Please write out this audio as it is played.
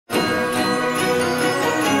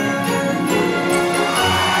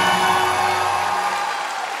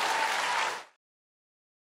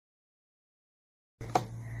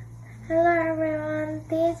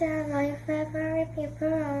These are my favorite people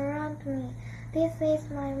around me. This is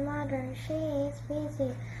my mother. She is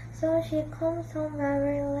busy, so she comes home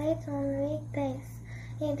very late on weekdays.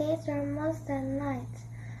 It is almost at night.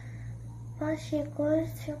 But she goes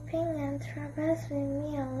shopping and travels with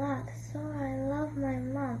me a lot, so I love my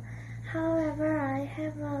mom. However, I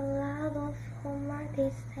have a lot of homework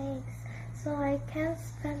these days, so I can't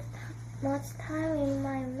spend much time with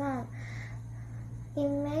my mom. It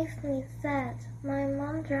makes me sad. My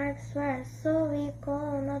mom drives well, so we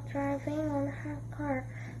go not driving on her car.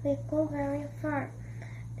 We go very far.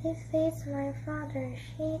 This is my father.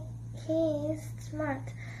 He is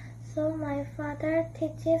smart. So my father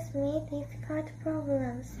teaches me difficult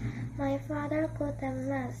problems. My father good at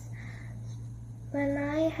math. When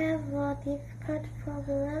I have a difficult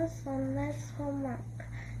problems on math homework,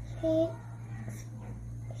 he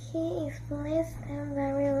explains them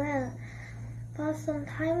very well. But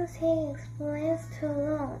sometimes he explains too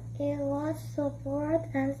long. It was so bored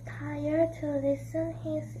and tired to listen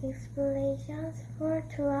his explanations for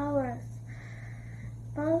 2 hours.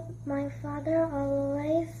 But my father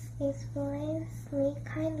always explains me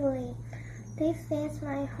kindly. This is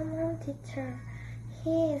my homeroom teacher.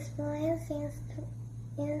 He explains things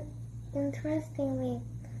interestingly.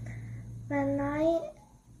 When I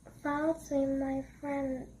fought with my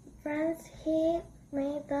friends, he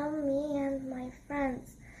made up me and my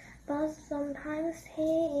friends. But sometimes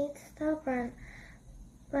he is stubborn.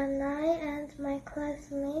 When I and my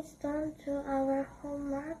classmates don't do our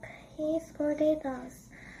homework, he scolded us.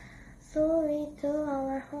 So we do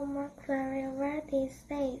our homework very well these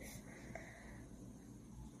days.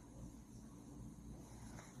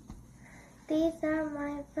 These are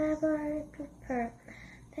my favorite people.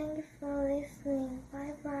 Thank you for listening.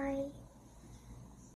 Bye bye.